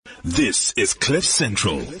This is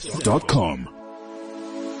CliffCentral.com.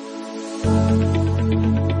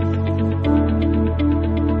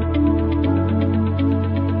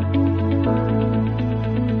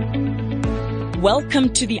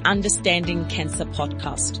 Welcome to the Understanding Cancer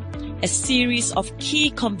podcast, a series of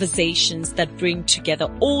key conversations that bring together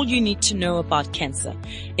all you need to know about cancer,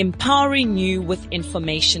 empowering you with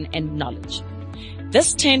information and knowledge.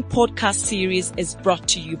 This 10 podcast series is brought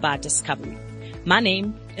to you by Discovery. My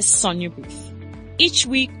name is Sonia Booth. Each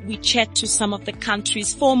week, we chat to some of the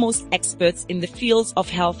country's foremost experts in the fields of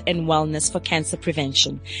health and wellness for cancer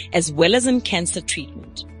prevention, as well as in cancer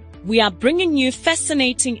treatment. We are bringing you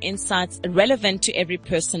fascinating insights relevant to every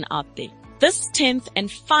person out there. This 10th and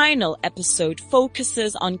final episode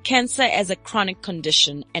focuses on cancer as a chronic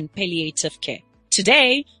condition and palliative care.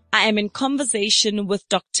 Today, I am in conversation with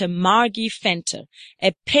Dr. Margie Venter,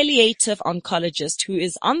 a palliative oncologist who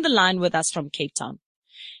is on the line with us from Cape Town.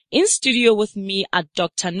 In studio with me are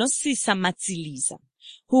Dr. Nosisa Matsiliza,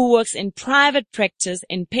 who works in private practice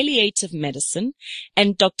in palliative medicine,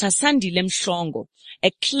 and Dr. Sandile Mhlongo,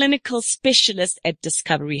 a clinical specialist at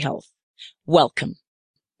Discovery Health. Welcome.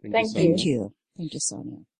 Thank you. Thank you,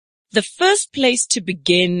 Sonia. The first place to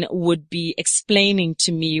begin would be explaining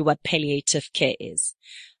to me what palliative care is.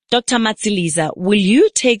 Dr. Matsiliza, will you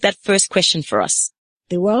take that first question for us?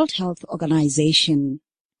 The World Health Organization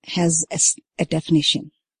has a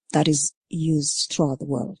definition that is used throughout the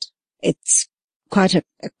world. It's quite a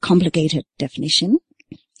complicated definition,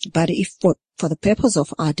 but if for the purpose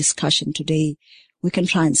of our discussion today, we can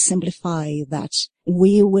try and simplify that.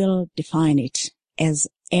 We will define it as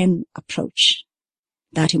an approach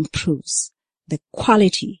that improves the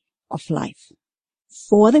quality of life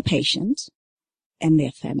for the patient and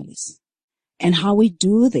their families. And how we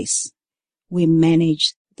do this, we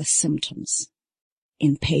manage the symptoms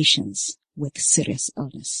in patients with serious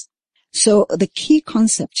illness. So the key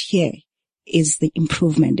concept here is the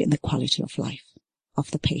improvement in the quality of life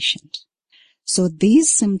of the patient. So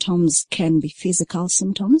these symptoms can be physical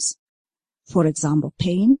symptoms, for example,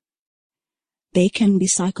 pain. They can be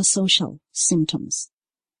psychosocial symptoms,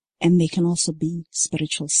 and they can also be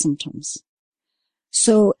spiritual symptoms.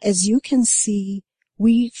 So as you can see,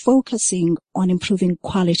 we're focusing on improving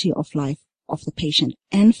quality of life of the patient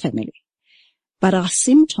and family. But our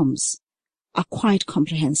symptoms are quite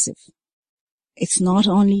comprehensive. It's not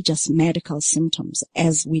only just medical symptoms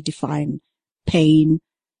as we define pain,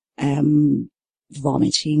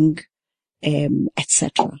 vomiting,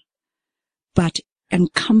 etc., but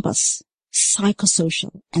encompass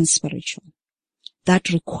psychosocial and spiritual. That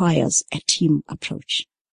requires a team approach.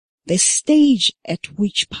 The stage at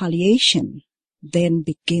which palliation then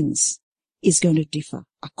begins is going to differ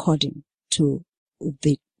according to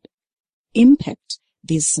the impact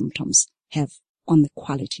these symptoms have on the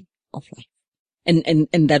quality of life.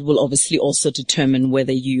 And that will obviously also determine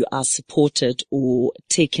whether you are supported or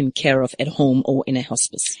taken care of at home or in a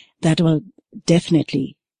hospice. That will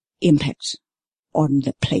definitely impact on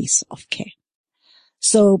the place of care.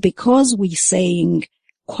 So because we're saying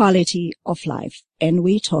quality of life and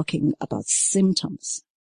we're talking about symptoms,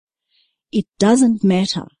 it doesn't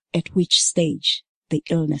matter at which stage the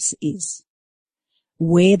illness is,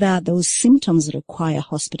 whether those symptoms require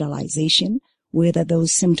hospitalization, whether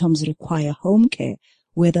those symptoms require home care,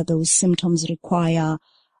 whether those symptoms require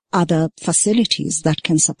other facilities that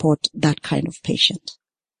can support that kind of patient.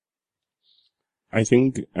 I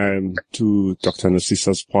think, to Dr.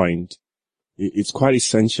 Nosisa's point, it's quite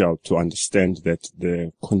essential to understand that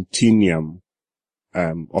the continuum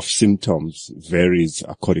of symptoms varies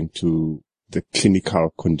according to the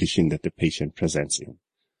clinical condition that the patient presents in.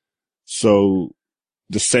 So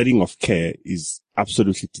the setting of care is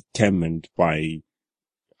absolutely determined by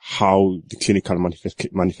how the clinical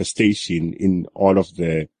manifestation in all of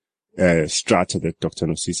the strata that Dr.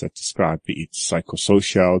 Nosisa described, be it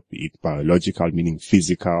psychosocial, be it biological, meaning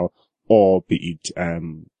physical, or be it,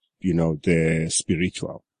 the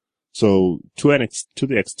spiritual. So to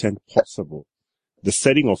the extent possible, the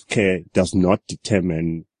setting of care does not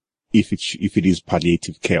determine if it is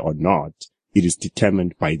palliative care or not. It is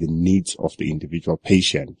determined by the needs of the individual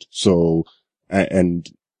patient. So, and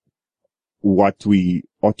what we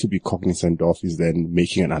ought to be cognizant of is then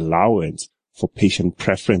making an allowance for patient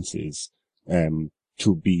preferences,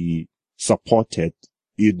 to be supported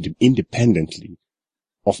independently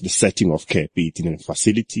of the setting of care, be it in a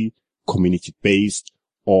facility, community-based,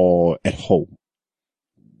 or at home.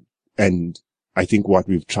 And I think what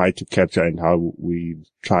we've tried to capture and how we've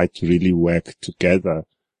tried to really work together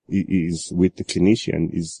is with the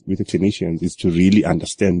clinicians is to really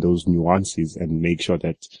understand those nuances and make sure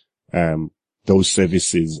that those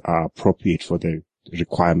services are appropriate for the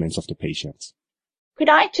requirements of the patients. Could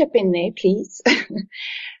I chip in there, please?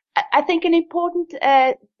 I think an important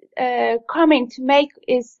comment to make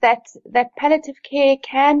is that palliative care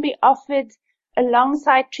can be offered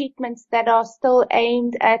alongside treatments that are still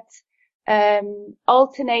aimed at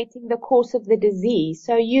alternating the course of the disease.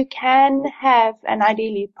 So you can have, and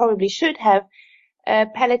ideally probably should have,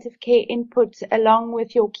 palliative care input along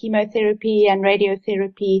with your chemotherapy and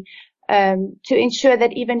radiotherapy to ensure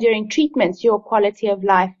that even during treatments your quality of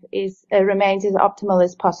life remains as optimal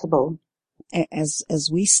as possible. As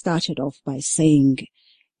we started off by saying,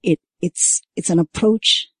 it's an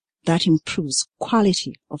approach that improves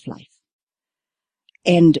quality of life.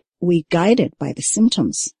 And we're guided by the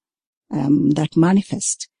symptoms that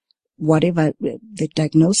manifest whatever the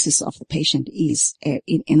diagnosis of the patient is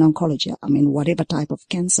in oncology. I mean, whatever type of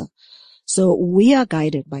cancer. So we are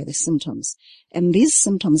guided by the symptoms, and these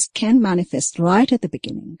symptoms can manifest right at the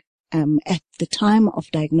beginning, at the time of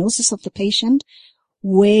diagnosis of the patient,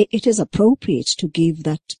 where it is appropriate to give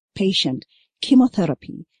that patient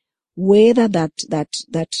chemotherapy, whether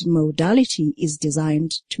that modality is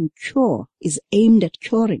designed to cure, is aimed at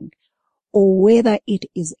curing, or whether it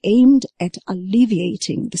is aimed at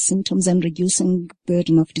alleviating the symptoms and reducing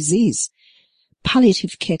burden of disease.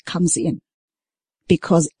 Palliative care comes in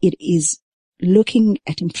because it is looking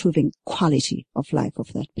at improving quality of life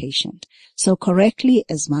of that patient. So correctly,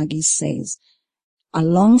 as Maggie says,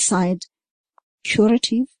 alongside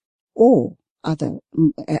curative or other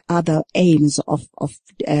aims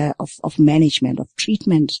of management, of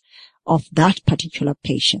treatment of that particular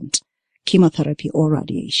patient, chemotherapy or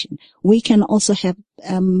radiation, we can also have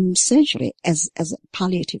surgery as a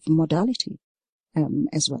palliative modality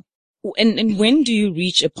as well. And when do you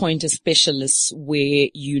reach a point as specialists where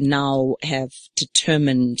you now have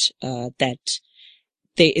determined that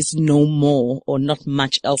there is no more or not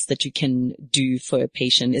much else that you can do for a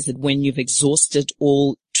patient? Is it when you've exhausted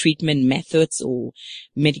all treatment methods or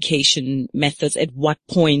medication methods? At what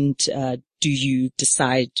point do you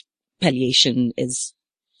decide palliation is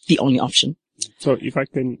the only option? So if I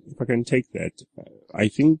can take that, I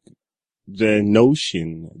think the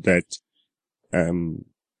notion that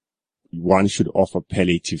one should offer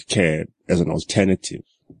palliative care as an alternative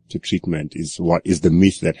to treatment is the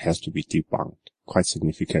myth that has to be debunked quite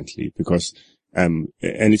significantly, because and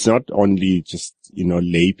it's not only just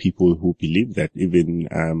lay people who believe that.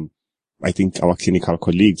 Even I think our clinical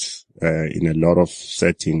colleagues in a lot of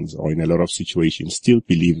settings or in a lot of situations still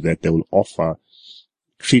believe that they will offer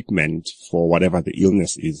treatment for whatever the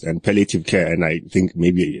illness is, and palliative care. And I think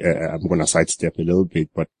maybe I'm going to sidestep a little bit,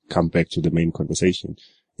 but come back to the main conversation.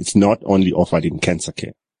 It's not only offered in cancer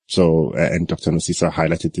care. So, and Dr. Nosisa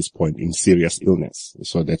highlighted this point, in serious illness.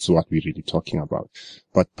 So that's what we're really talking about.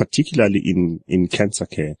 But particularly in cancer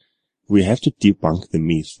care, we have to debunk the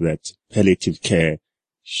myth that palliative care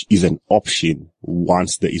is an option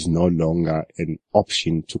once there is no longer an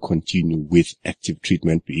option to continue with active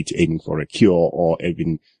treatment, be it aiming for a cure or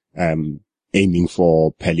even aiming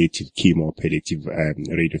for palliative chemo, palliative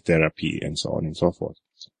radiotherapy, and so on and so forth.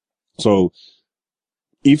 So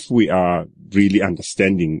if we are really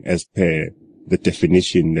understanding, as per the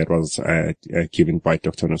definition that was given by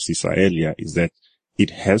Dr. Nosisa earlier, is that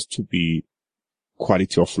it has to be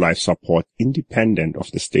quality of life support independent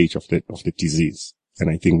of the stage of the disease.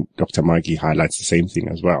 And I think Dr. Maggie highlights the same thing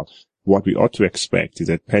as well. What we ought to expect is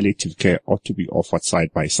that palliative care ought to be offered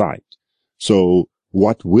side by side. So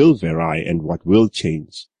what will vary and what will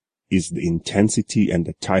change is the intensity and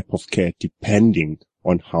the type of care depending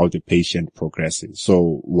on how the patient progresses.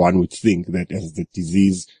 So one would think that as the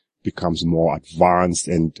disease becomes more advanced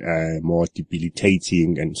and more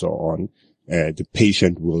debilitating and so on, the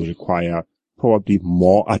patient will require probably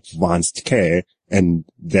more advanced care, and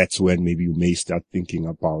that's when maybe you may start thinking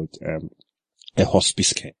about a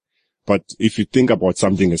hospice care. But if you think about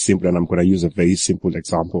something as simple, and I'm going to use a very simple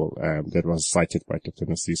example that was cited by Dr.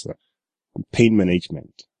 Nosisa, pain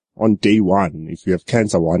management. On day one, if you have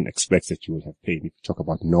cancer, one expects that you will have pain. If you talk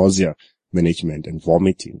about nausea management and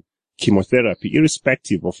vomiting, chemotherapy,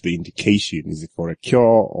 irrespective of the indication, is it for a cure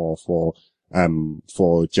or for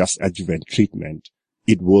just adjuvant treatment,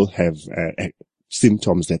 it will have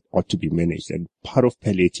symptoms that ought to be managed. And part of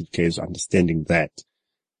palliative care is understanding that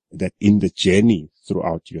in the journey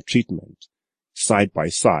throughout your treatment, side by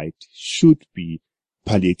side, should be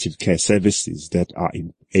palliative care services that are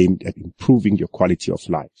aimed at improving your quality of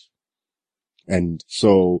life. And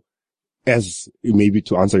so, as maybe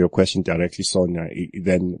to answer your question directly, Sonia,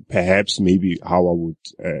 then perhaps maybe how I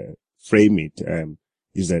would frame it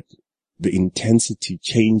is that the intensity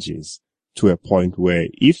changes to a point where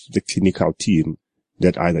if the clinical team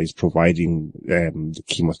that either is providing the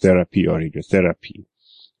chemotherapy or radiotherapy,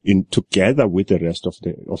 together with the rest of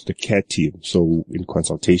the care team, so in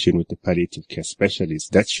consultation with the palliative care specialists,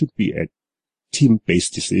 that should be a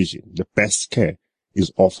team-based decision. The best care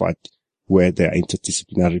is offered where there are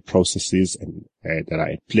interdisciplinary processes and that are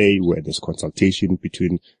at play, where there's consultation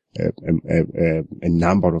between a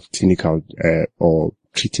number of clinical or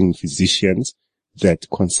treating physicians that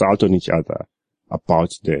consult on each other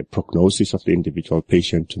about the prognosis of the individual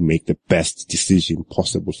patient to make the best decision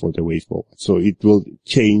possible for the way forward. So it will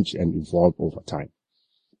change and evolve over time.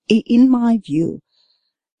 In my view,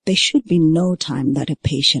 there should be no time that a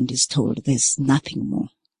patient is told there's nothing more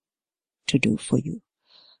to do for you,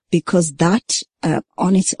 because that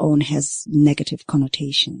on its own has negative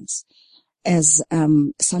connotations. As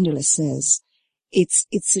Sandile says,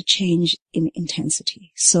 it's a change in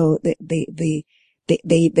intensity. So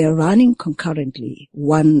they're running concurrently,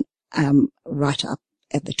 one right up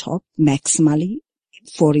at the top, maximally,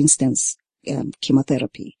 for instance,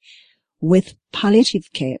 chemotherapy, with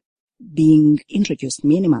palliative care being introduced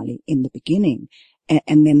minimally in the beginning,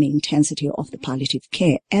 and then the intensity of the palliative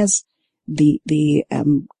care as the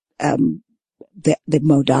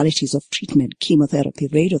modalities of treatment, chemotherapy,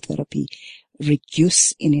 radiotherapy,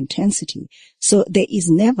 reduce in intensity. So there is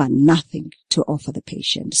never nothing to offer the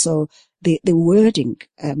patient. So the wording,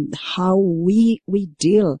 how we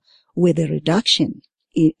deal with the reduction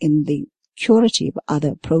in the curative other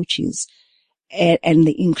approaches and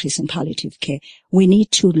the increase in palliative care, we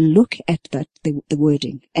need to look at that, the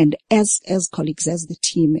wording. And as colleagues, as the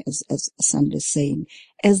team, as Sandile is saying,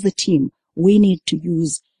 as the team, we need to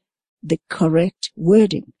use the correct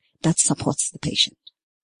wording that supports the patient.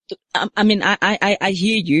 I mean, I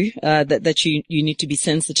hear you, that you need to be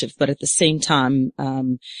sensitive, but at the same time,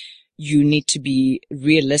 you need to be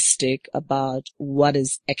realistic about what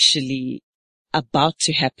is actually about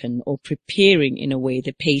to happen, or preparing in a way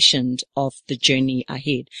the patient of the journey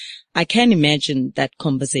ahead. I can imagine that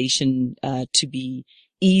conversation, to be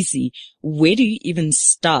easy. Where do you even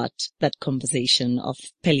start that conversation of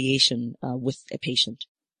palliation, with a patient?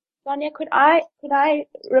 Sonia, could I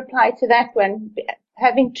reply to that one?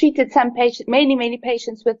 Having treated some patients, many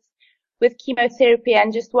patients with chemotherapy,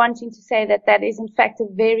 and just wanting to say that is in fact a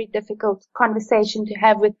very difficult conversation to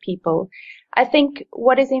have with people. I think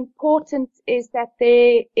what is important is that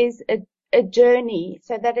there is a journey,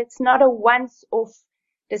 so that it's not a once-off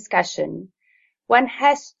discussion. One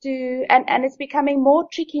has to, and it's becoming more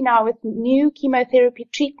tricky now with new chemotherapy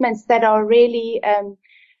treatments that are really,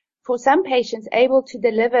 for some patients, able to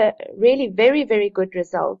deliver really very, very good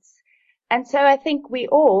results. And so I think we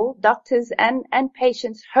all, doctors and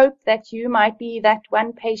patients, hope that you might be that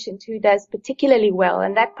one patient who does particularly well,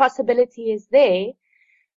 and that possibility is there.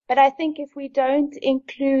 But I think if we don't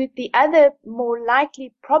include the other more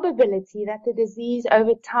likely probability that the disease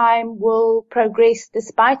over time will progress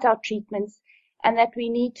despite our treatments, and that we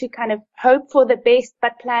need to kind of hope for the best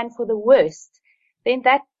but plan for the worst, then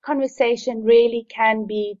that conversation really can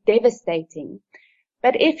be devastating.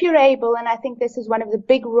 But if you're able, and I think this is one of the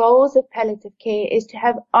big roles of palliative care, is to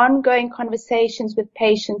have ongoing conversations with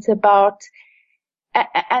patients about,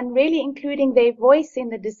 and really including their voice in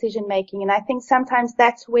the decision making. And I think sometimes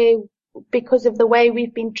that's where, because of the way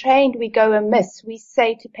we've been trained, we go amiss. We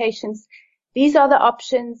say to patients, these are the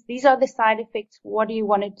options, these are the side effects, what do you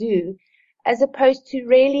want to do? As opposed to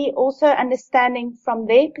really also understanding from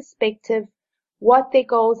their perspective what their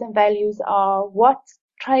goals and values are, what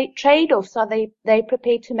trade-offs are they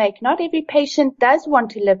prepared to make. Not every patient does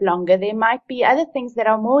want to live longer. There might be other things that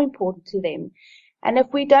are more important to them. And if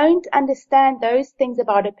we don't understand those things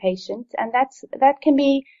about a patient, and that can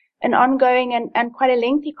be an ongoing and quite a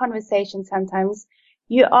lengthy conversation sometimes,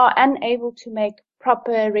 you are unable to make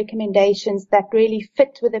proper recommendations that really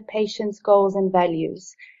fit with the patient's goals and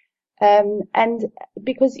values. And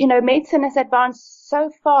because, medicine has advanced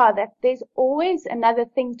so far that there's always another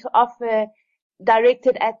thing to offer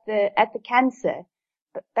directed at the cancer.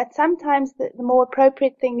 But sometimes the more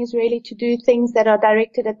appropriate thing is really to do things that are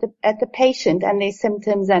directed at the patient and their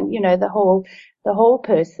symptoms and, the whole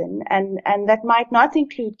person. And that might not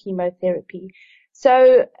include chemotherapy.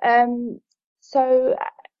 So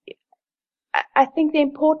I think the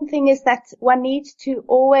important thing is that one needs to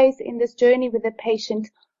always, in this journey with the patient,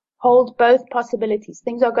 hold both possibilities.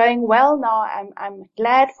 Things are going well now. I'm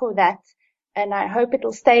glad for that. And I hope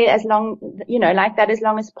it'll stay as long, like that as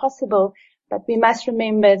long as possible. But we must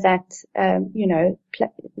remember that,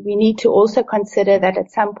 we need to also consider that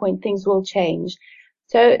at some point things will change.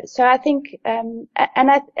 So I think, and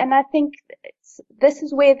I think this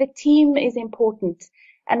is where the team is important.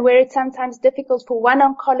 and where it's sometimes difficult for one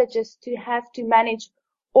oncologist to have to manage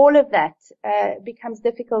all of that, becomes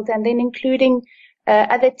difficult. And then including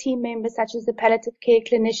other team members such as the palliative care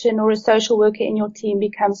clinician or a social worker in your team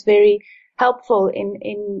becomes very helpful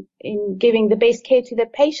in giving the best care to the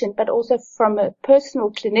patient, but also from a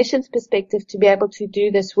personal clinician's perspective to be able to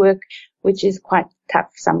do this work, which is quite tough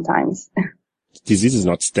sometimes. Disease is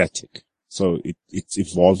not static, so it's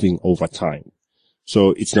evolving over time.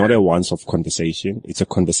 So it's not a once-off conversation. It's a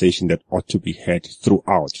conversation that ought to be had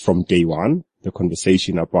throughout from day one. The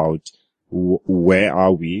conversation about where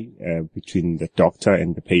are we between the doctor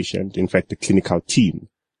and the patient. In fact, the clinical team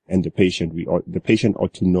and the patient, the patient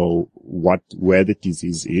ought to know where the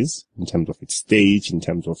disease is in terms of its stage, in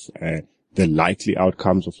terms of the likely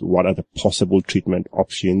outcomes of what are the possible treatment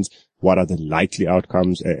options, what are the likely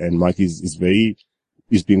outcomes. And Mark is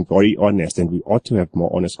being very honest, and we ought to have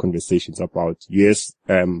more honest conversations about, yes,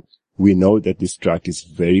 we know that this drug is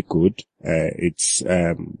very good.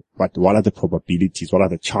 But what are the probabilities? What are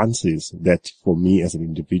the chances that for me as an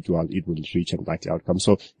individual, it will reach a likely outcome?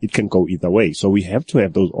 So it can go either way. So we have to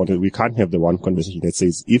have those honest. We can't have the one conversation that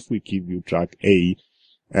says, if we give you drug A,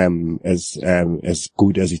 as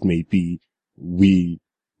good as it may be, we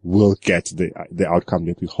will get the outcome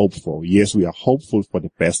that we hope for. Yes, we are hopeful for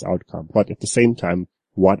the best outcome, but at the same time,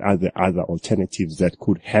 what are the other alternatives that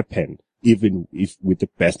could happen, even if with the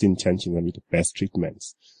best intentions and with the best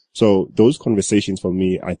treatments? So those conversations for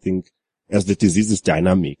me, I think, as the disease is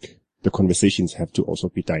dynamic, the conversations have to also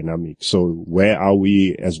be dynamic. So where are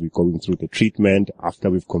we as we're going through the treatment? After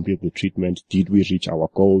we've completed the treatment, did we reach our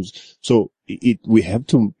goals? So we have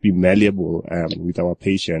to be malleable with our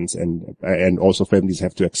patients, and also families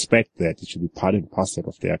have to expect that it should be part and parcel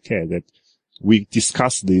of their care, that we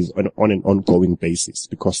discuss this on an ongoing basis,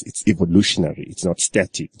 because it's evolutionary. It's not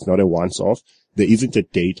static. It's not a once-off. There isn't a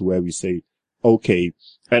date where we say, okay,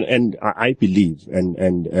 and I believe, and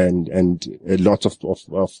a lot of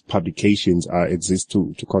publications exist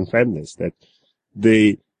to confirm this, that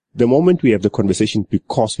the moment we have the conversation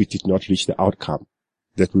because we did not reach the outcome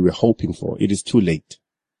that we were hoping for, it is too late.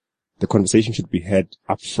 The conversation should be had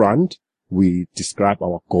up front. We describe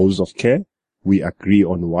our goals of care. We agree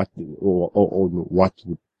on what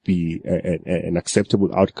would be an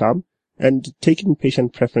acceptable outcome, and taking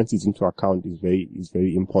patient preferences into account is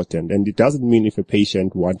very important. And it doesn't mean if a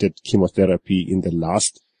patient wanted chemotherapy in the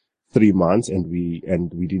last 3 months and we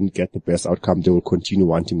didn't get the best outcome, they will continue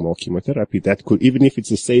wanting more chemotherapy. That could, even if it's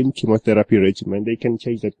the same chemotherapy regimen, they can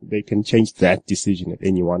change that decision at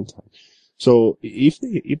any one time. So if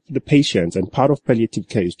the patients, and part of palliative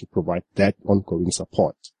care is to provide that ongoing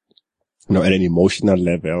support, at an emotional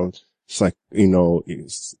level,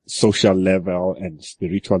 social level and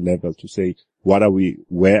spiritual level, to say, where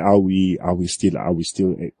are we still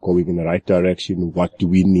going in the right direction? What do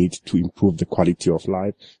we need to improve the quality of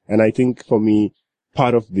life? And I think for me,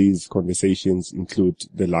 part of these conversations include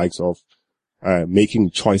the likes of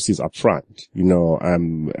making choices up front. I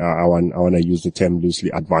want to use the term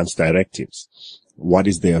loosely, advanced directives. What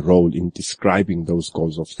is their role in describing those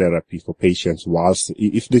goals of therapy for patients?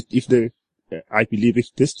 I believe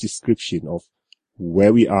if this description of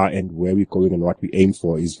where we are and where we're going and what we aim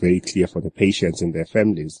for is very clear for the patients and their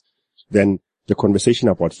families, then the conversation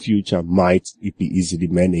about future might be easily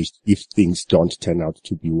managed if things don't turn out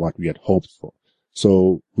to be what we had hoped for.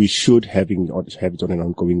 So we should have it on an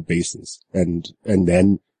ongoing basis, and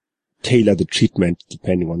then tailor the treatment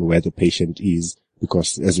depending on where the patient is,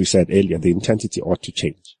 because as we said earlier, the intensity ought to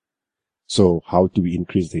change. So how do we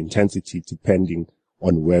increase the intensity depending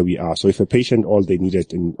on where we are? So if a patient, all they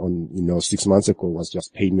needed 6 months ago was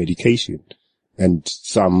just pain medication and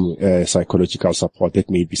some psychological support, that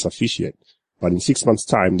may be sufficient. But in 6 months'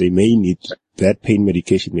 time, they may need that pain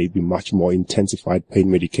medication, maybe much more intensified pain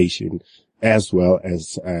medication, as well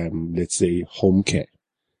as, let's say, home care.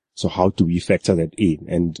 So how do we factor that in?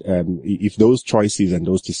 And if those choices and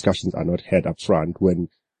those discussions are not had up front, when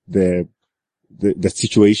the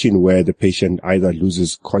situation where the patient either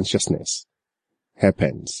loses consciousness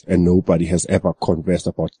happens and nobody has ever conversed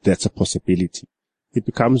about that's a possibility, it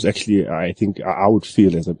becomes actually, I think I would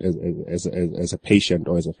feel as a patient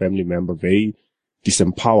or as a family member very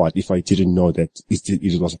disempowered if I didn't know that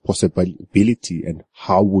it was a possibility, and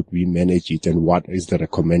how would we manage it, and what is the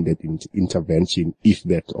recommended intervention if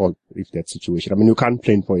that situation. I mean, you can't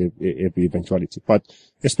plan for every eventuality, but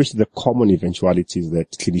especially the common eventualities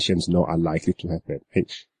that clinicians know are likely to happen.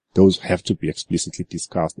 Those have to be explicitly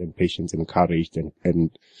discussed and patients encouraged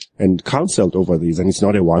and counseled over these. And it's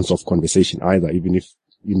not a once-off conversation either. Even if,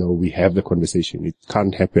 we have the conversation, it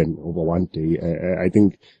can't happen over one day. I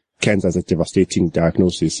think cancer is a devastating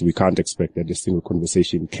diagnosis. We can't expect that a single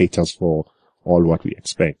conversation caters for all what we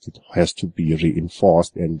expect. It has to be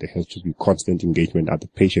reinforced, and there has to be constant engagement. Are the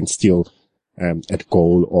patients still at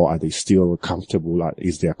goal, or are they still comfortable?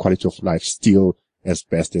 Is their quality of life still as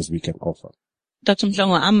best as we can offer? Dr.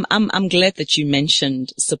 Mhlongo, I'm glad that you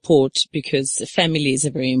mentioned support, because family is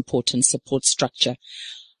a very important support structure.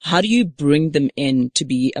 How do you bring them in to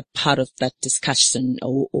be a part of that discussion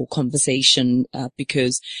or conversation,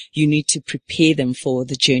 because you need to prepare them for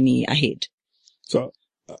the journey ahead? So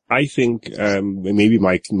I think maybe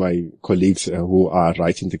my colleagues who are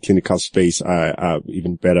right in the clinical space are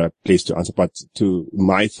even better placed to answer. But to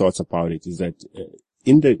my thoughts about it is that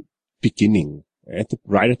in the beginning,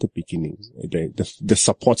 right at the beginning, the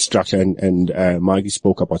support structure, and Maggie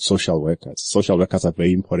spoke about social workers. Social workers are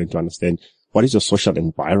very important to understand. What is your social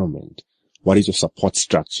environment? What is your support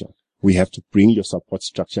structure? We have to bring your support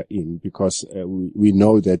structure in, because we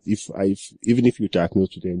know that even if you diagnose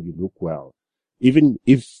today and you look well, even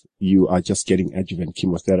if you are just getting adjuvant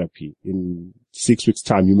chemotherapy, in 6 weeks'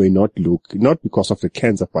 time you may not look, not because of the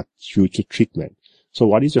cancer, but due to treatment. So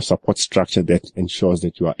what is your support structure that ensures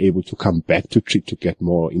that you are able to come back to treat, to get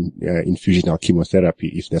more infusional chemotherapy,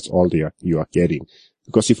 if that's all you are getting?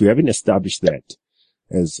 Because if we haven't established that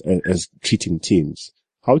as treating teams,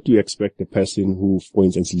 how do you expect the person who, for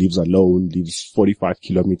instance, lives alone, lives 45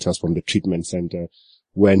 kilometers from the treatment center,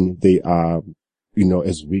 when they are,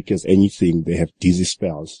 as weak as anything, they have dizzy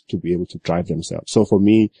spells, to be able to drive themselves? So for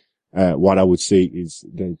me, what I would say is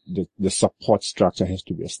the support structure has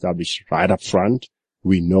to be established right up front.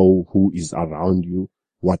 We know who is around you,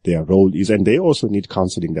 what their role is, and they also need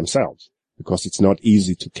counseling themselves, because it's not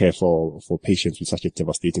easy to care for patients with such a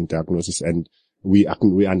devastating diagnosis. And we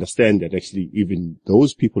understand that actually even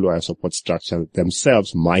those people who are support structure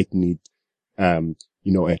themselves might need,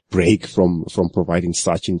 a break from providing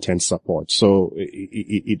such intense support. So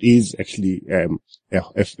it is actually,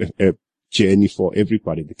 a journey for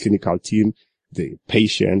everybody, the clinical team, the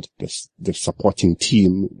patient, the supporting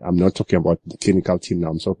team. I'm not talking about the clinical team now.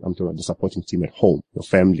 I'm talking about the supporting team at home, your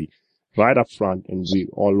family, right up front, and we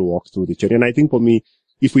all walk through the journey. And I think for me,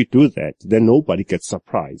 if we do that, then nobody gets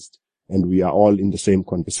surprised, and we are all in the same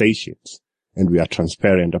conversations, and we are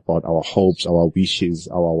transparent about our hopes, our wishes,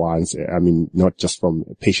 our wants. I mean, not just from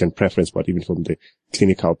patient preference, but even from the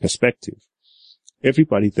clinical perspective.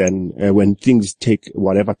 Everybody then, when things take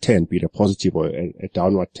whatever turn, be it a positive or a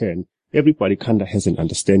downward turn, everybody kind of has an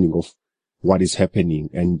understanding of what is happening,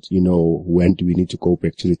 and, when do we need to go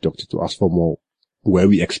back to the doctor to ask for more? Were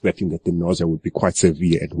we expecting that the nausea would be quite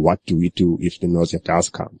severe, and what do we do if the nausea does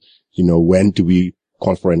come? When do we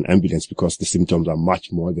call for an ambulance, because the symptoms are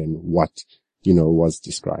much more than what, was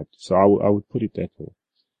described? So I would put it that way.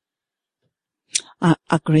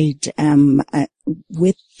 Agreed.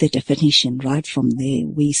 With the definition, right from there,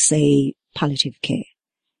 we say palliative care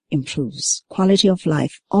improves quality of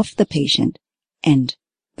life of the patient and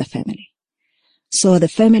the family. So the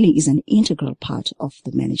family is an integral part of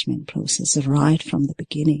the management process right from the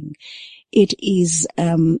beginning. It is,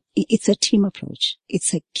 it's a team approach.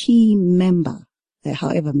 It's a key member.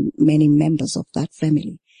 However many members of that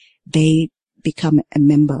family, they become a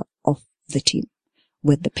member of the team,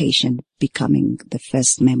 with the patient becoming the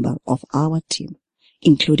first member of our team,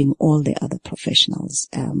 including all the other professionals.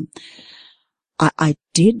 I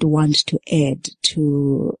did want to add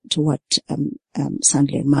to what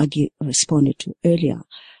Sandile and Maggie responded to earlier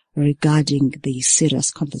regarding the serious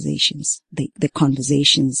conversations, the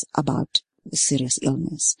conversations about the serious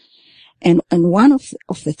illness. And one of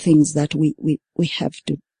the things that we have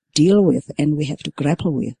to deal with and we have to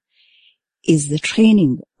grapple with is the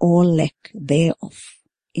training or lack thereof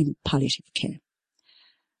in palliative care.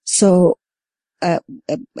 So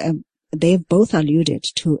they've both alluded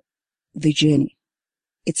to the journey.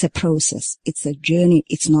 It's a process. It's a journey.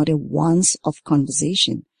 It's not a once-off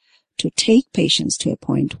conversation to take patients to a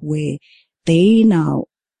point where they now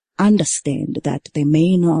understand that there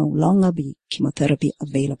may no longer be chemotherapy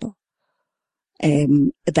available.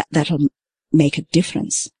 That'll make a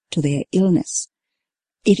difference to their illness.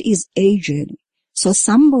 It is a journey. So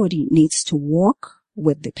somebody needs to walk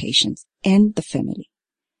with the patient and the family.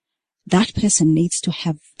 That person needs to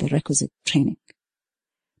have the requisite training,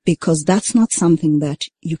 because that's not something that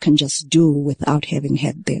you can just do without having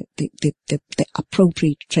had the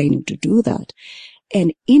appropriate training to do that.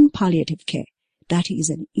 And in palliative care, that is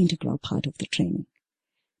an integral part of the training,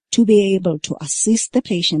 to be able to assist the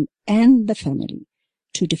patient and the family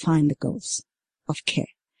to define the goals of care,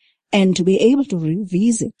 and to be able to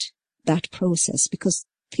revisit that process, because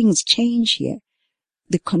things change here.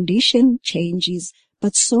 The condition changes,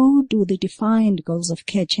 but so do the defined goals of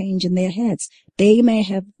care change in their heads. They may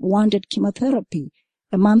have wanted chemotherapy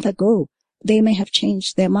a month ago. They may have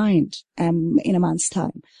changed their mind in a month's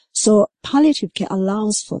time. So palliative care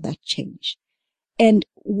allows for that change. And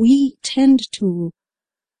we tend to,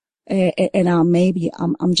 and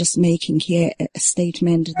I'm just making here a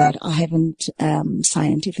statement that I haven't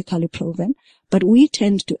scientifically proven, but we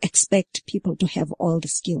tend to expect people to have all the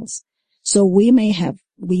skills. So we may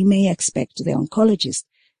expect the oncologist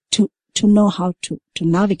to know how to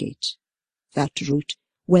navigate that route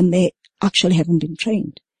when they actually haven't been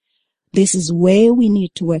trained. This is where we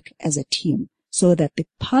need to work as a team so that the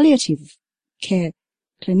palliative care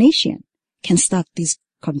clinician can start these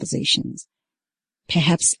conversations,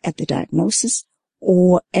 perhaps at the diagnosis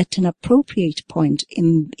or at an appropriate point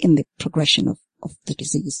in the progression of the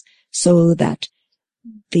disease, so that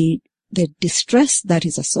the distress that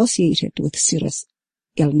is associated with serious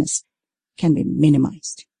illness can be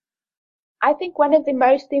minimized. I think one of the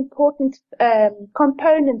most important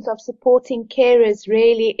components of supporting carers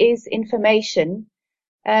really is information.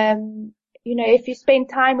 If you spend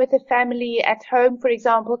time with a family at home, for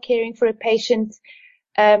example, caring for a patient,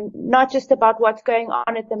 not just about what's going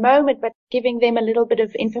on at the moment, but giving them a little bit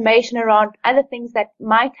of information around other things that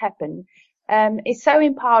might happen, is so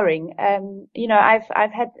empowering. I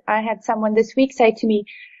had someone this week say to me,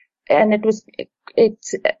 and it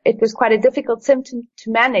was quite a difficult symptom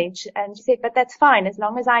to manage. And she said, but that's fine. As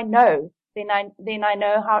long as I know, then I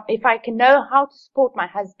know how, if I can know how to support my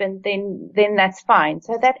husband, then that's fine.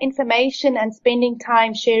 So that information and spending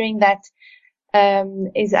time sharing that,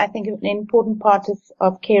 is, I think, an important part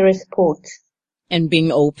of carer support. And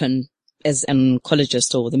being open as an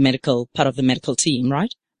oncologist or part of the medical team,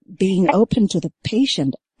 right? Being open to the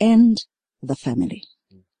patient and the family.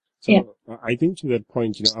 So yeah. I think to that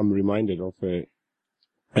point, I'm reminded of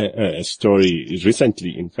a story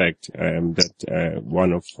recently, in fact, that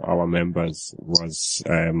one of our members was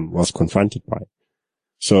confronted by.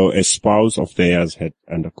 So a spouse of theirs had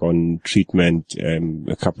undergone treatment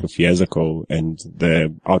a couple of years ago, and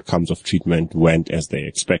the outcomes of treatment went as they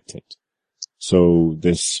expected. So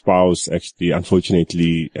the spouse actually,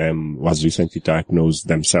 unfortunately, was recently diagnosed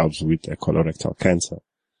themselves with a colorectal cancer.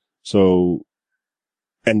 So,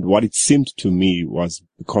 and what it seemed to me was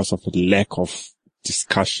because of a lack of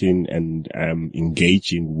discussion and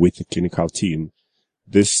engaging with the clinical team,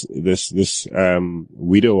 this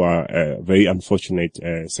widower, very unfortunate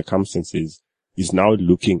circumstances, is now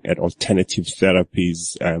looking at alternative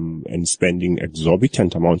therapies and spending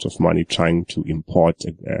exorbitant amounts of money trying to import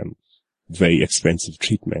very expensive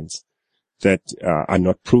treatments that are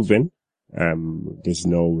not proven. There's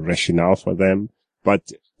no rationale for them.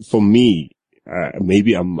 But for me,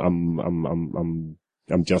 maybe I'm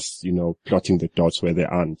just, plotting the dots where they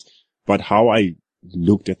aren't. But how I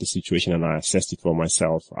looked at the situation and I assessed it for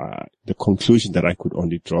myself, the conclusion that I could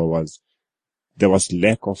only draw was there was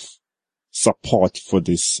lack of support for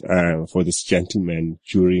this gentleman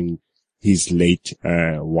during his late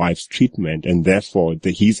wife's treatment, and therefore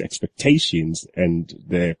his expectations and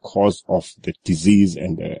the cause of the disease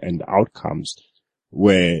and the outcomes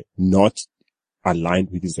were not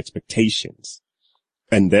aligned with his expectations.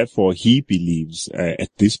 And therefore he believes at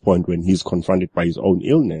this point, when he's confronted by his own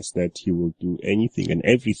illness, that he will do anything and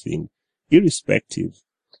everything, irrespective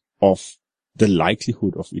of the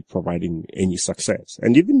likelihood of it providing any success.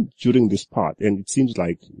 And even during this part, and it seems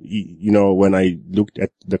like, when I looked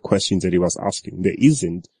at the questions that he was asking, there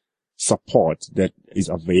isn't support that is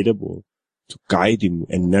available to guide him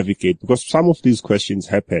and navigate, because some of these questions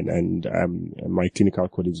happen, and my clinical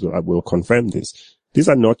colleagues will confirm this. These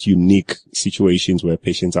are not unique situations where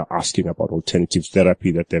patients are asking about alternative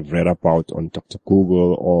therapy that they've read about on Dr.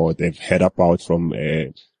 Google, or they've heard about from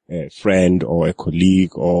a friend or a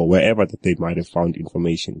colleague or wherever that they might have found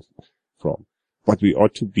information from. But we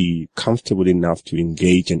ought to be comfortable enough to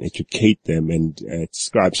engage and educate them and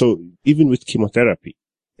describe. So even with chemotherapy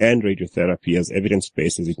and radiotherapy, as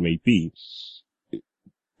evidence-based as it may be,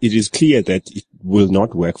 it is clear that it will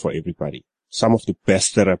not work for everybody. Some of the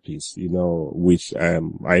best therapies,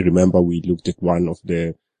 I remember we looked at one of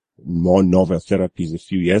the more novel therapies a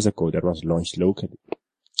few years ago that was launched locally.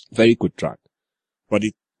 Very good drug. But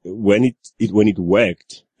when it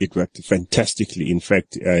worked, it worked fantastically. In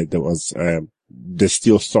fact, they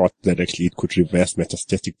still thought that actually it could reverse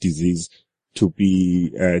metastatic disease to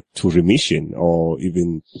remission, or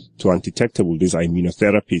even to undetectable. These are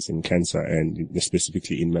immunotherapies in cancer, and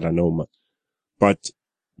specifically in melanoma. But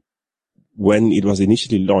when it was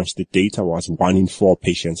initially launched, the data was 1 in 4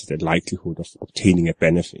 patients had a likelihood of obtaining a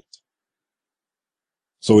benefit.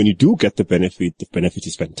 So when you do get the benefit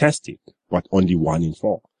is fantastic, but only 1 in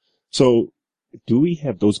 4. So do we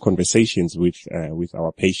have those conversations with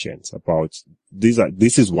our patients about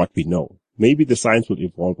this is what we know? Maybe the science will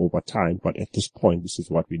evolve over time, but at this point, this is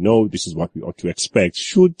what we know. This is what we ought to expect.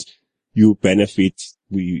 Should you benefit,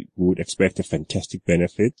 we would expect a fantastic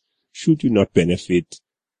benefit. Should you not benefit,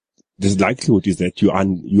 the likelihood is that you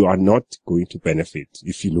are not going to benefit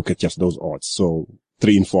if you look at just those odds. So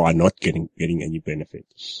 3 in 4 are not getting any benefit.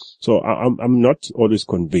 So I'm not always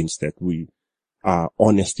convinced that we are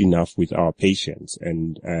honest enough with our patients,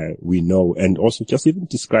 and we know, and also just even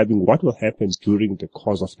describing what will happen during the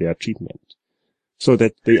course of their treatment, so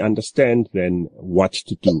that they understand then what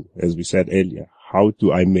to do. As we said earlier, how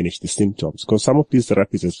do I manage the symptoms? Because some of these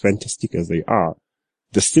therapies, as fantastic as they are,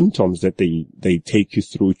 the symptoms that they take you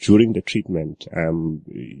through during the treatment,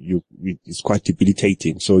 it's quite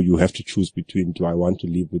debilitating. So you have to choose between, do I want to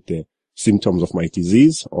live with the symptoms of my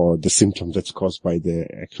disease or the symptoms that's caused by the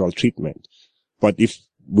actual treatment? But if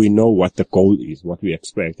we know what the goal is, what we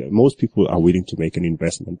expect, most people are willing to make an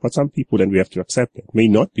investment, but some people, and we have to accept that, may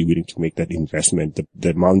not be willing to make that investment.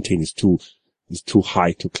 The mountain is too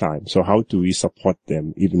high to climb. So how do we support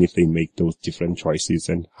them, even if they make those different choices?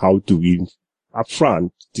 And how do we upfront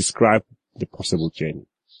describe the possible journey?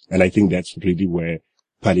 And I think that's really where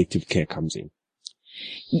palliative care comes in.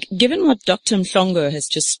 Given what Dr. Mhlongo has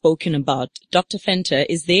just spoken about, Dr. Venter,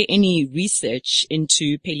 is there any research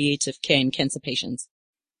into palliative care in cancer patients?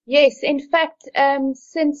 Yes, in fact,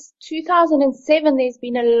 since 2007, there's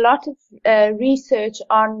been a lot of research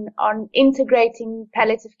on integrating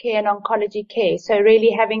palliative care and oncology care, so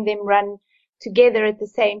really having them run together at the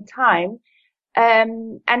same time.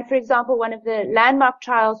 And for example, one of the landmark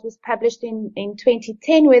trials was published in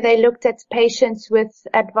 2010, where they looked at patients with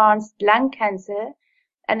advanced lung cancer,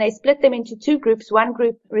 and they split them into 2 groups. One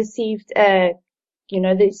group received, the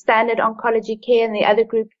standard oncology care, and the other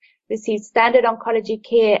group received standard oncology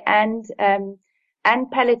care and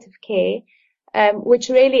palliative care, which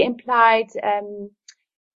really implied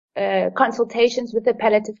consultations with a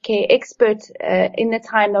palliative care expert in the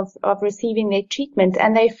time of receiving their treatment.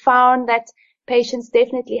 And they found that patients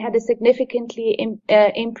definitely had a significantly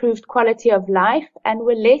improved quality of life and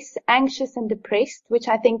were less anxious and depressed, which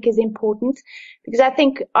I think is important, because I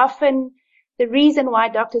think often the reason why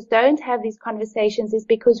doctors don't have these conversations is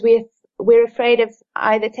because we're afraid of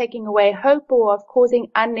either taking away hope or of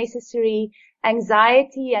causing unnecessary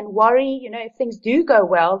anxiety and worry. If things do go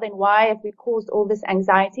well, then why have we caused all this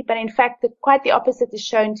anxiety? But in fact, quite the opposite is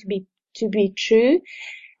shown to be true.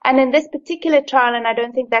 And in this particular trial, and I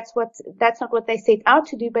don't think that's not what they set out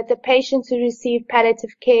to do, but the patients who received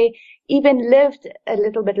palliative care even lived a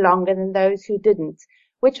little bit longer than those who didn't,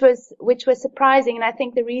 which was surprising. And I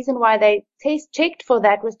think the reason why they checked for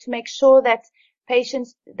that was to make sure that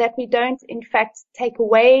we don't in fact take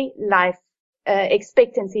away life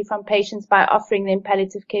expectancy from patients by offering them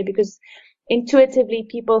palliative care, because intuitively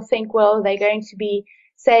people think, well, they're going to be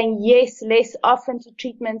saying yes less often to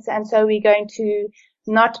treatments, and so we're going to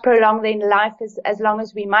not prolong their life as long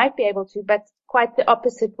as we might be able to. But quite the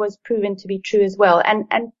opposite was proven to be true as well.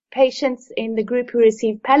 And patients in the group who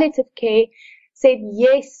received palliative care said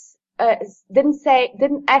yes,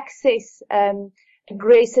 didn't access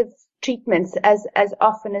aggressive treatments as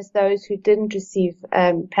often as those who didn't receive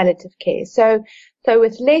palliative care. So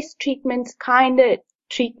with less treatment, kinder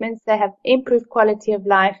treatments, they have improved quality of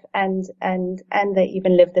life and they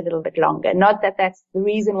even lived a little bit longer. Not that that's the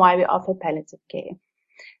reason why we offer palliative care.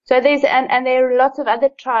 So there are lots of other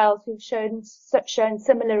trials who've shown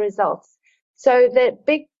similar results. So the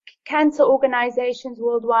big cancer organizations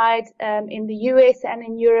worldwide, in the US and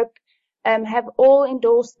in Europe, have all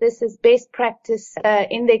endorsed this as best practice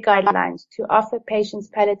in their guidelines to offer patients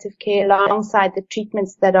palliative care alongside the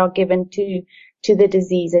treatments that are given to the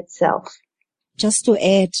disease itself. Just to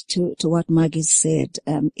add to what Maggie said,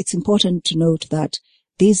 it's important to note that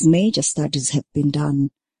these major studies have been done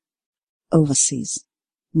overseas,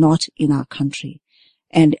 not in our country.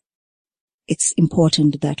 And it's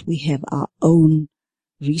important that we have our own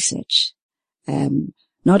research,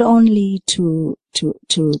 not only to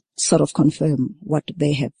sort of confirm what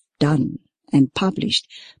they have done and published,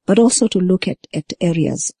 but also to look at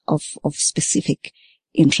areas of specific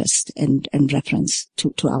interest and reference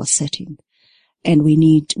to our setting. And we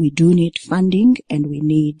do need funding, and we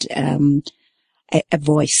need a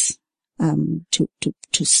voice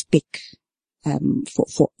to speak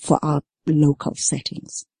for our local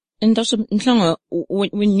settings. And Dr. Mhlongo,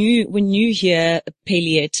 when you hear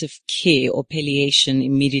palliative care or palliation,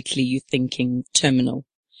 immediately you're thinking terminal,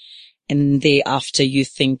 and thereafter you're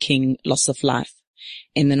thinking loss of life.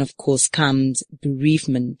 And then, of course, comes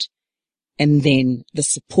bereavement and then the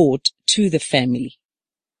support to the family.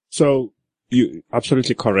 So you're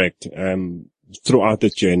absolutely correct. Throughout the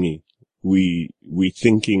journey, we're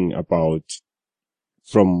thinking about,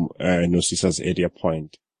 from Nosisa's earlier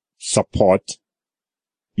point, support,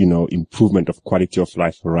 improvement of quality of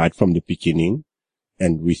life right from the beginning.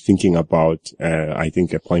 And we're thinking about, I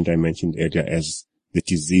think a point I mentioned earlier, as the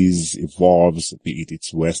disease evolves, be it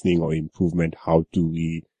its worsening or improvement, how do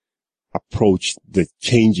we approach the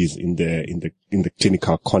changes in the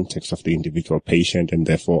clinical context of the individual patient, and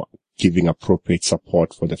therefore giving appropriate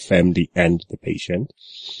support for the family and the patient.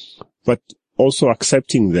 But also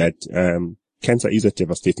accepting that cancer is a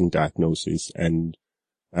devastating diagnosis, and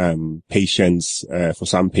patients, for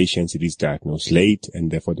some patients it is diagnosed late, and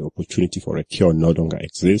therefore the opportunity for a cure no longer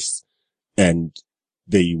exists, and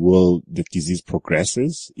the disease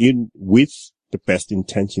progresses with the best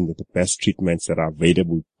intentions and the best treatments that are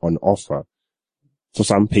available on offer. For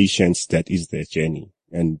some patients, that is their journey,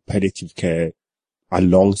 and palliative care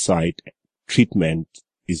alongside treatment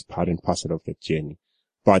is part and parcel of that journey.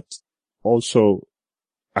 But also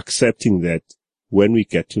accepting that when we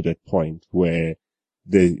get to that point where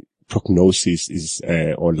the prognosis is,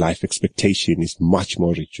 or life expectation is much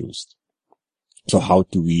more reduced. So how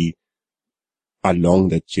do we, along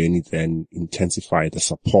that journey, then intensify the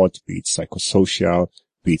support, be it psychosocial,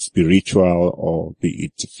 be it spiritual, or be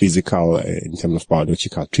it physical, in terms of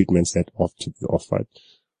biological treatments that ought to be offered.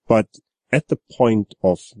 But at the point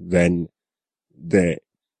of then the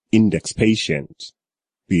index patient,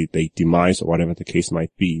 be it their demise or whatever the case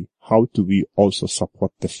might be, how do we also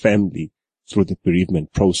support the family through the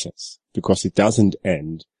bereavement process? Because it doesn't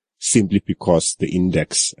end simply because the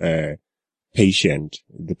index patient,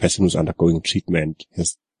 the person who's undergoing treatment,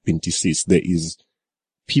 has been deceased. There is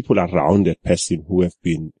people around that person who have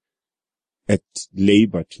been at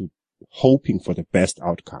labor to hoping for the best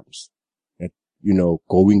outcomes. At,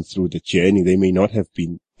 going through the journey, they may not have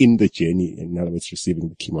been in the journey, in other words, receiving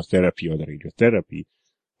the chemotherapy or the radiotherapy,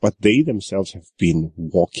 but they themselves have been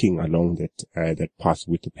walking along that path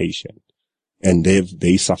with the patient. And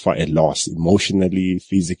they suffer a loss emotionally,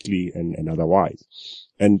 physically, and otherwise.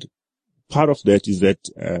 And part of that is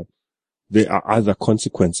that there are other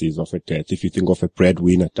consequences of a death. If you think of a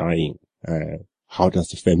breadwinner dying, how does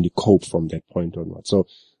the family cope from that point onward? So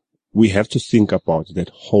we have to think about that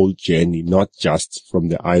whole journey, not just from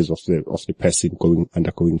the eyes of the person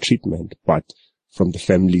undergoing treatment, but from the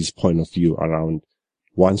family's point of view around,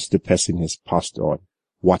 once the person has passed on,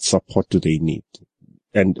 what support do they need?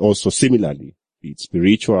 And also similarly, be it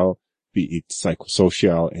spiritual, be it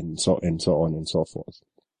psychosocial, and so on and so forth.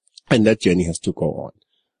 And that journey has to go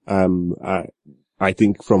on. I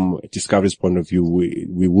think from Discovery's point of view,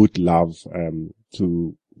 we would love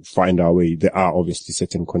to find our way. There are obviously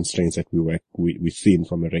certain constraints that we work within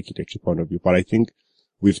from a regulatory point of view, but I think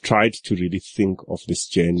we've tried to really think of this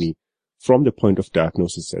journey from the point of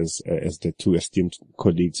diagnosis, as the two esteemed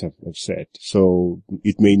colleagues have said. So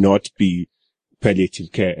it may not be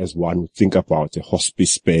palliative care as one would think about a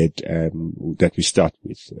hospice bed that we start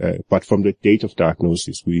with, but from the date of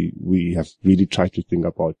diagnosis, we have really tried to think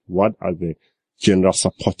about what are the general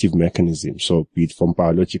supportive mechanisms, so be it from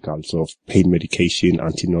biological, so pain medication,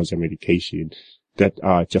 anti-nausea medication, that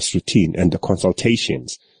are just routine, and the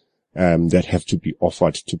consultations that have to be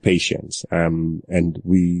offered to patients, and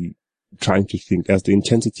we trying to think, as the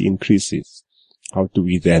intensity increases, how do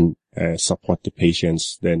we then support the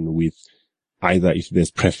patients then with either, if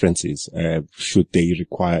there's preferences, should they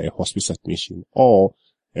require a hospice admission, or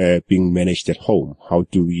being managed at home? How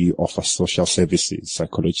do we offer social services,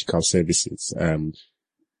 psychological services,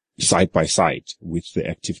 side by side with the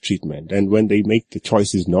active treatment? And when they make the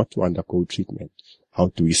choices not to undergo treatment,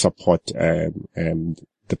 how do we support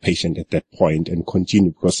the patient at that point and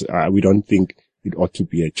continue? Because we don't think it ought to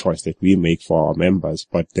be a choice that we make for our members,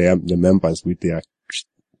 but the members with their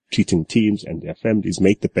treating teams and their families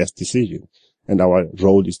make the best decision. And our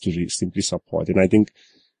role is to simply support. And I think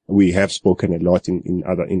we have spoken a lot in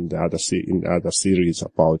other series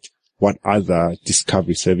about what other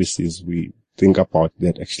discovery services we think about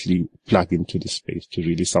that actually plug into the space to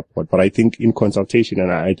really support. But I think in consultation,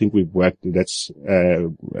 and I think we've worked, that's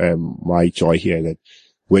my joy here, that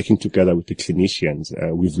working together with the clinicians,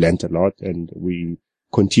 we've learned a lot, and we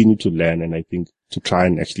continue to learn, and I think to try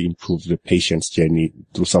and actually improve the patient's journey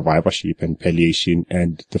through survivorship and palliation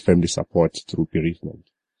and the family support through bereavement.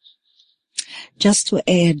 Just to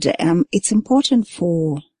add, it's important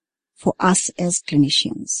for us as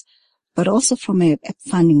clinicians, but also from a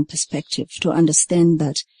funding perspective, to understand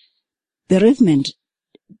that bereavement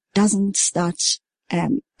doesn't start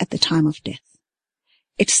at the time of death.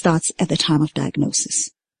 it starts at the time of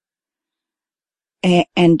diagnosis.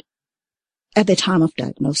 And at the time of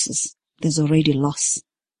diagnosis, there's already loss.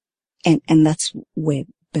 And that's where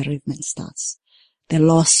bereavement starts. The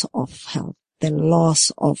loss of health, the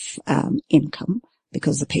loss of income,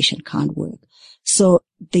 because the patient can't work. So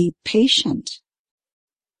the patient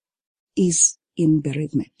is in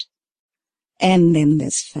bereavement. And then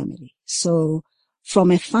there's family. So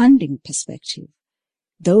from a funding perspective,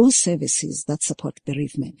 those services that support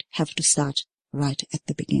bereavement have to start right at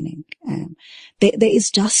the beginning. There is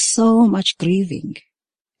just so much grieving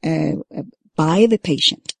by the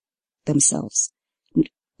patient themselves,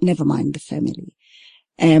 never mind the family.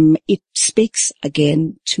 It speaks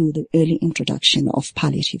again to the early introduction of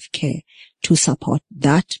palliative care to support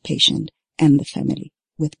that patient and the family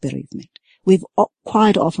with bereavement. We've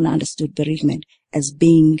quite often understood bereavement as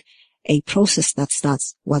being a process that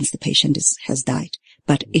starts once the patient has died,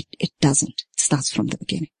 but it doesn't. It starts from the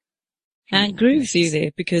beginning. I agree with you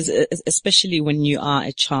there, because especially when you are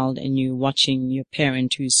a child and you're watching your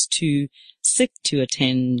parent who's too sick to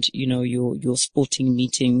attend, your sporting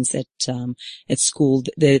meetings at school,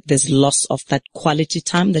 there's loss of that quality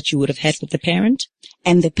time that you would have had with the parent.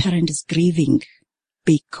 And the parent is grieving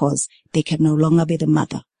because they can no longer be the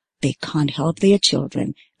mother. They can't help their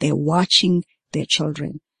children. They're watching their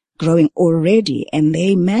children growing already, and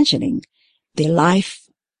they're imagining their life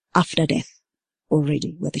after death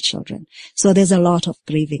already with the children. So there's a lot of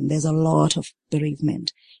grieving. There's a lot of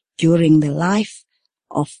bereavement during the life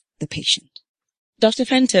of the patient. Dr.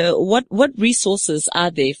 Venter, what resources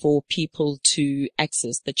are there for people to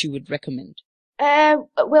access that you would recommend?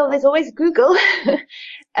 Well, there's always Google.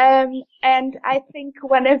 And I think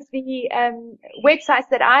one of the websites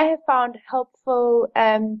that I have found helpful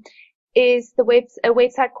is a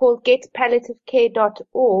website called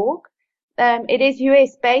getpalliativecare.org. It is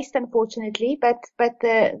US based, unfortunately, but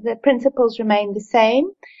the principles remain the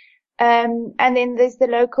same. And then there's the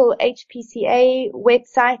local HPCA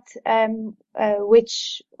website,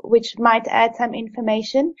 which might add some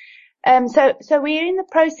information. So we're in the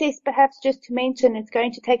process, perhaps just to mention, it's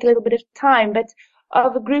going to take a little bit of time, but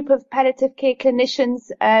of a group of palliative care clinicians,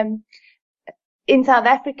 in South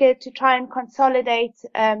Africa to try and consolidate,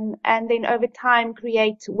 and then over time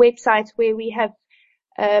create websites where we have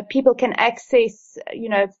people can access,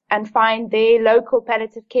 and find their local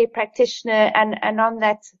palliative care practitioner, and on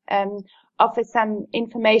that offer some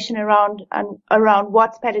information around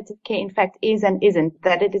what palliative care in fact is and isn't.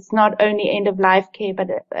 That it is not only end of life care, but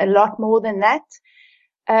a lot more than that.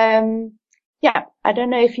 I don't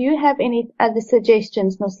know if you have any other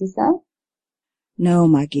suggestions, Nosisa. No,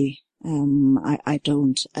 Maggie. I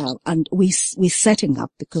don't. And we're setting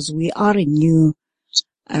up, because we are a new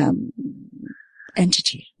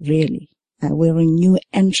entity, really. We're a new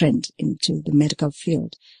entrant into the medical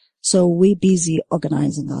field. So we're busy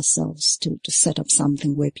organizing ourselves to set up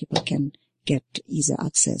something where people can get easy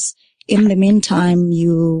access. In the meantime,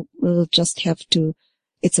 you will just have to,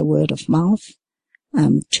 it's a word of mouth,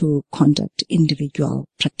 to contact individual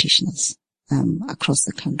practitioners, across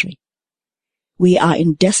the country. We are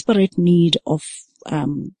in desperate need of,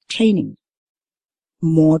 training,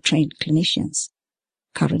 more trained clinicians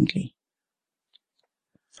currently.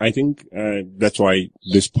 I think that's why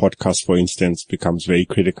this podcast, for instance, becomes very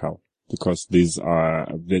critical, because there's a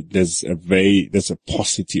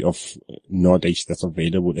paucity of knowledge that's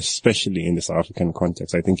available, especially in the South African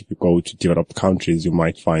context. I think if you go to developed countries, you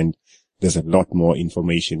might find there's a lot more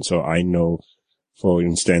information. So I know, for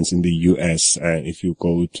instance, in the US, if you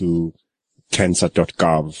go to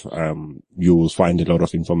cancer.gov, you will find a lot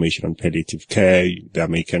of information on palliative care. The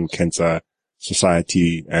American Cancer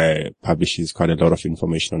Society publishes quite a lot of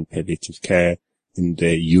information on palliative care, in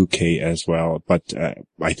the UK as well. But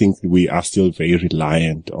I think we are still very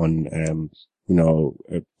reliant on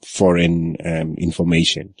foreign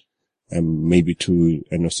information. Maybe to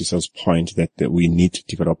Nosisa's point that we need to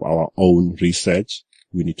develop our own research.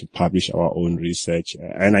 We need to publish our own research.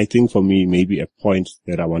 And I think for me, maybe a point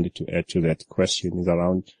that I wanted to add to that question is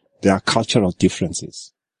around there are cultural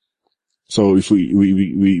differences. So if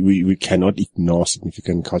we cannot ignore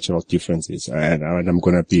significant cultural differences, and I'm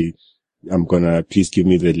gonna please give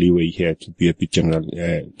me the leeway here to be a bit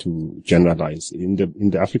to generalize. In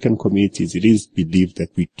the African communities, it is believed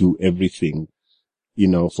that we do everything,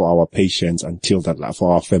 for our patients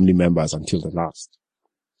for our family members until the last.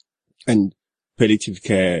 And palliative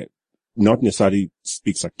care not necessarily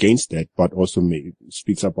speaks against that, but also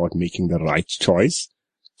speaks about making the right choice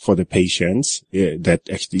for the patients that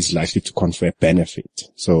actually is likely to confer benefit.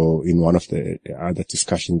 So in one of the other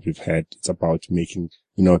discussions we've had, it's about making,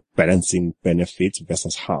 balancing benefits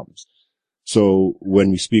versus harms. So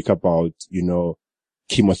when we speak about,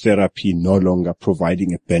 chemotherapy no longer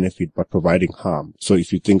providing a benefit, but providing harm. So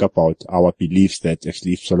if you think about our beliefs that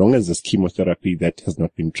actually, so long as there's chemotherapy that has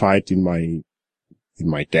not been tried in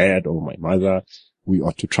my dad or my mother, we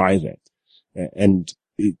ought to try that. And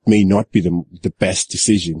it may not be the best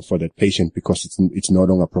decision for that patient because it's no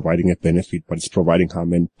longer providing a benefit, but it's providing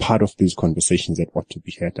harm. And part of these conversations that ought to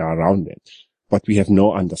be had are around it. But we have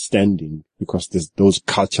no understanding because there's those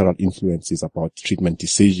cultural influences about treatment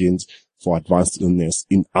decisions for advanced illness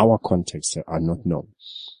in our context that are not known.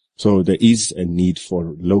 So there is a need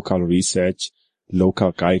for local research,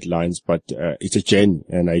 local guidelines, but it's a journey.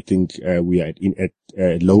 And I think we are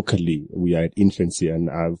locally, we are at infancy,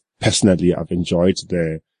 and I've enjoyed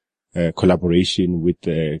the collaboration with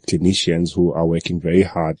the clinicians who are working very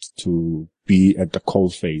hard to be at the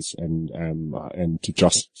coalface and to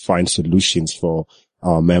just find solutions for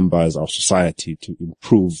our members, our society, to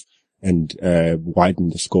improve and widen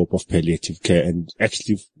the scope of palliative care, and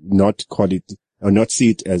actually not call it or not see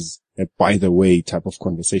it as a by the way type of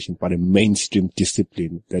conversation, but a mainstream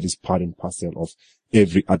discipline that is part and parcel of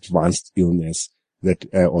every advanced illness that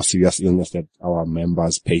or serious illness that our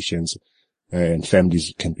members, patients, and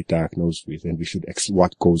families can be diagnosed with, and we should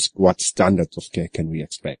what standards of care can we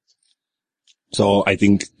expect? So I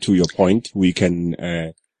think to your point, we can.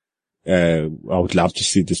 I would love to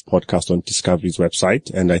see this podcast on Discovery's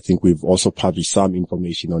website, and I think we've also published some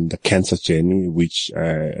information on the cancer journey, which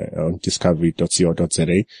on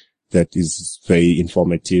discovery.co.za, that is very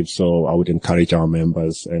informative. So I would encourage our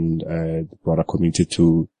members and the broader community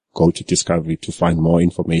to go to Discovery to find more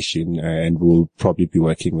information, and we'll probably be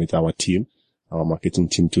working with our team, our marketing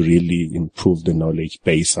team, to really improve the knowledge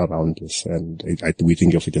base around this. And we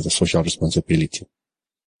think of it as a social responsibility.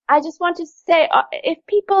 I just want to say, if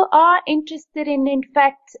people are interested in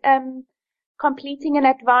fact, completing an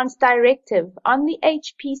advance directive, on the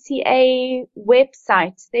HPCA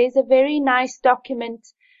website, there's a very nice document.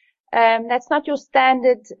 That's not your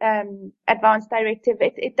standard advance directive.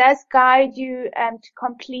 It does guide you to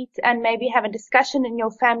complete and maybe have a discussion in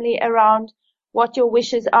your family around what your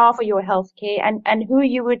wishes are for your healthcare and who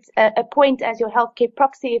you would appoint as your healthcare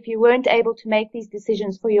proxy if you weren't able to make these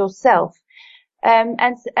decisions for yourself.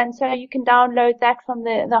 And so you can download that from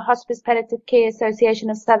the Hospice Palliative Care Association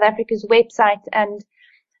of South Africa's website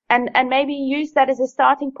and maybe use that as a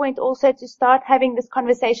starting point also to start having this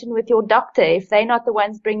conversation with your doctor. If they're not the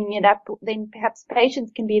ones bringing it up, then perhaps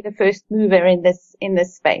patients can be the first mover in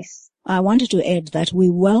this space. I wanted to add that we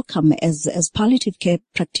welcome, as palliative care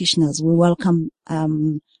practitioners, we welcome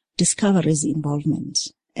Discovery's involvement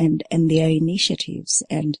and their initiatives,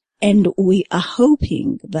 and we are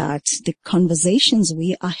hoping that the conversations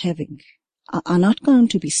we are having are not going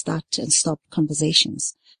to be start and stop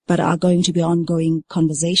conversations, but are going to be ongoing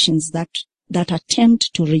conversations that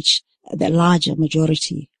attempt to reach the larger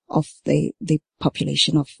majority of the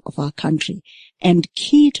population of our country. And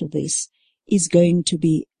key to this is going to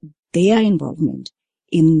be their involvement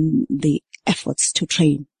in the efforts to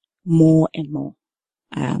train more and more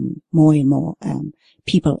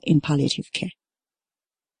people in palliative care.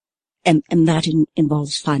 And that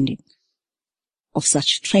involves funding of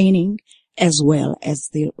such training, as well as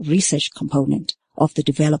the research component of the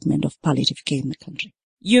development of palliative care in the country.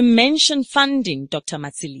 You mentioned funding, Dr.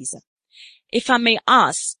 Matseliza. If I may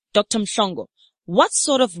ask, Dr. Mhlongo, what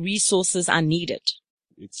sort of resources are needed?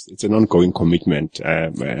 It's an ongoing commitment,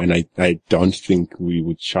 and I don't think we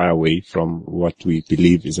would shy away from what we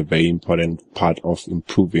believe is a very important part of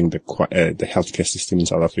improving the healthcare system in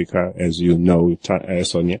South Africa. As you know,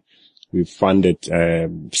 Sonia, we've funded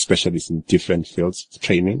specialists in different fields of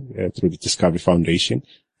training through the Discovery Foundation,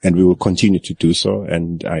 and we will continue to do so.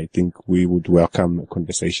 And I think we would welcome a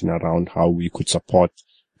conversation around how we could support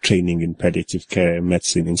training in palliative care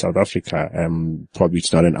medicine in South Africa. Probably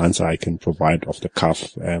it's not an answer I can provide off the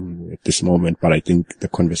cuff at this moment, but I think the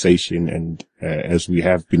conversation, and as we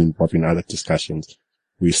have been involved in other discussions,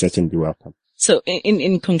 we certainly welcome. So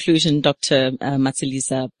in conclusion, Dr.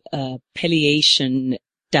 Matseliza, palliation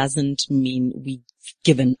doesn't mean we've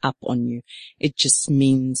given up on you. It just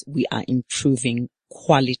means we are improving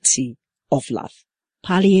quality of life.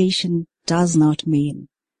 Palliation does not mean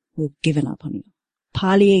we've given up on you.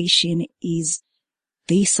 Palliation is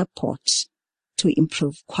the support to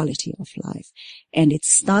improve quality of life. And it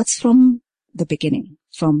starts from the beginning,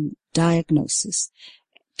 from diagnosis,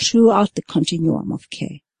 throughout the continuum of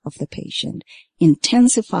care of the patient,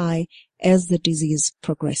 intensify as the disease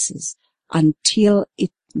progresses until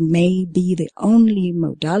it may be the only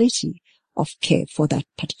modality of care for that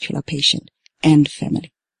particular patient and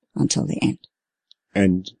family until the end.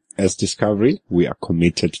 And as Discovery, we are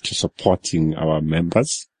committed to supporting our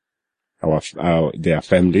members, their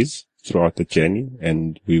families throughout the journey,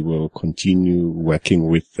 and we will continue working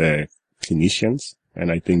with clinicians.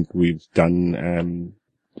 And I think we've done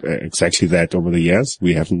exactly that over the years.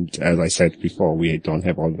 We haven't, as I said before, we don't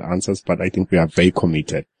have all the answers, but I think we are very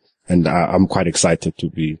committed, and I'm quite excited to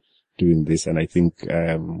be doing this. And I think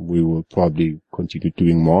we will probably continue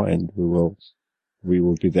doing more, and we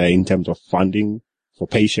will be there in terms of funding for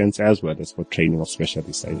patients as well as for training of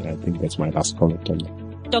specialists. I think that's my last comment on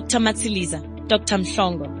that. Dr. Matsiliza, Dr.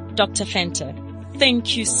 Mhlongo, Dr. Venter,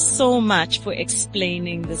 thank you so much for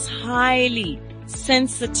explaining this highly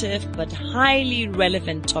sensitive but highly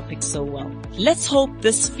relevant topic so well. Let's hope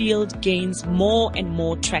this field gains more and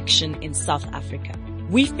more traction in South Africa.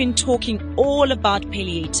 We've been talking all about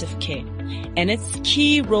palliative care and its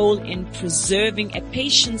key role in preserving a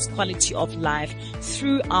patient's quality of life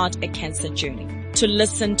throughout a cancer journey. To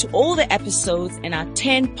listen to all the episodes in our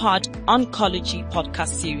 10-part oncology podcast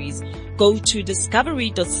series, go to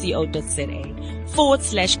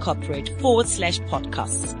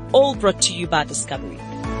discovery.co.za/corporate/podcasts. All brought to you by Discovery.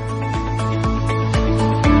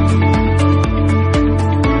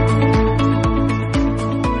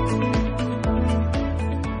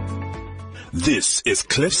 This is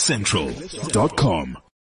CliffCentral.com.